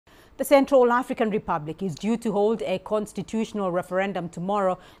The Central African Republic is due to hold a constitutional referendum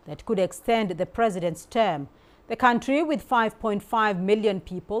tomorrow that could extend the president's term. The country, with 5.5 million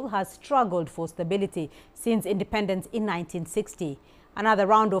people, has struggled for stability since independence in 1960. Another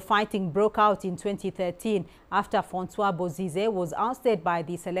round of fighting broke out in 2013 after Francois Bozize was ousted by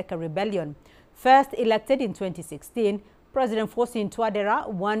the Seleka rebellion. First elected in 2016, President Faustin Touadera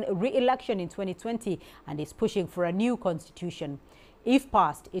won re-election in 2020 and is pushing for a new constitution. If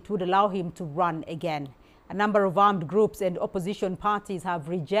passed, it would allow him to run again. A number of armed groups and opposition parties have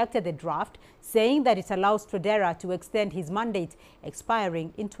rejected the draft, saying that it allows Touadera to extend his mandate,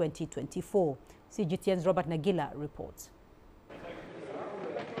 expiring in 2024. CGTN's Robert Nagila reports.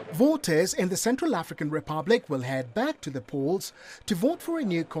 Voters in the Central African Republic will head back to the polls to vote for a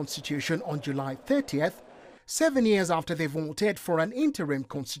new constitution on July 30th, 7 years after they voted for an interim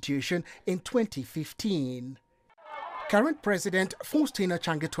constitution in 2015. Current President Faustin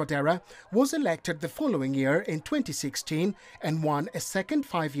Touadera was elected the following year in 2016 and won a second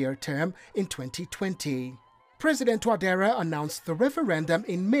 5-year term in 2020. President Touadera announced the referendum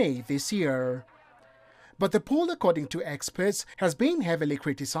in May this year. But the poll, according to experts, has been heavily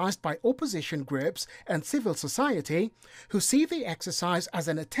criticized by opposition groups and civil society, who see the exercise as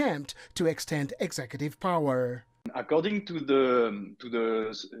an attempt to extend executive power. According to the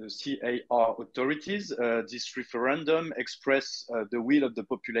CAR authorities, this referendum expresses the will of the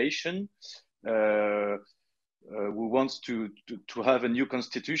population who wants to have a new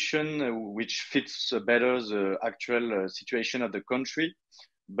constitution which fits better the actual situation of the country.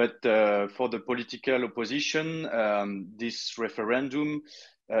 But for the political opposition, this referendum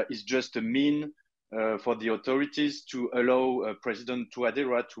is just a mean for the authorities to allow President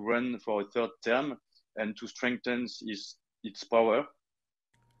Touadera to run for a third term and to strengthen its power.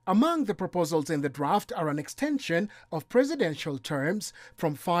 Among the proposals in the draft are an extension of presidential terms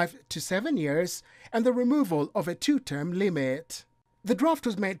from 5 to 7 years and the removal of a 2-term limit. The draft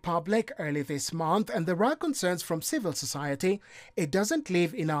was made public early this month, and there are concerns from civil society it doesn't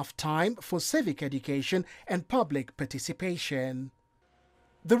leave enough time for civic education and public participation.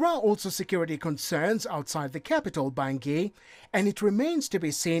 There are also security concerns outside the capital, Bangui, and it remains to be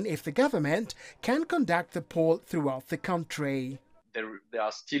seen if the government can conduct the poll throughout the country. There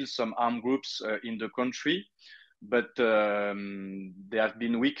are still some armed groups in the country, but they have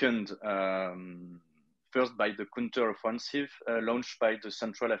been weakened first by the counter-offensive launched by the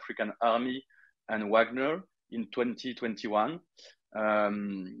Central African Army and Wagner in 2021.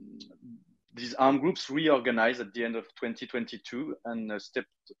 These armed groups reorganized at the end of 2022 and stepped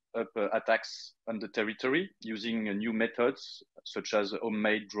up attacks on the territory using new methods such as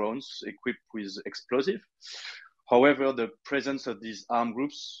homemade drones equipped with explosives. However, the presence of these armed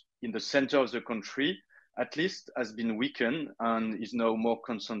groups in the center of the country at least has been weakened and is now more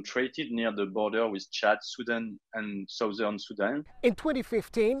concentrated near the border with Chad, Sudan and Southern Sudan. In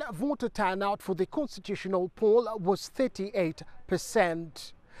 2015, voter turnout for the constitutional poll was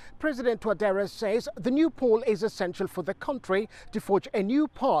 38%. President Touadera says the new poll is essential for the country to forge a new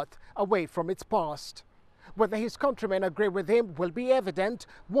path away from its past. Whether his countrymen agree with him will be evident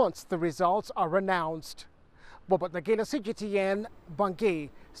once the results are announced. Robert Nagila, CGTN,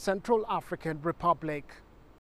 Bangui, Central African Republic.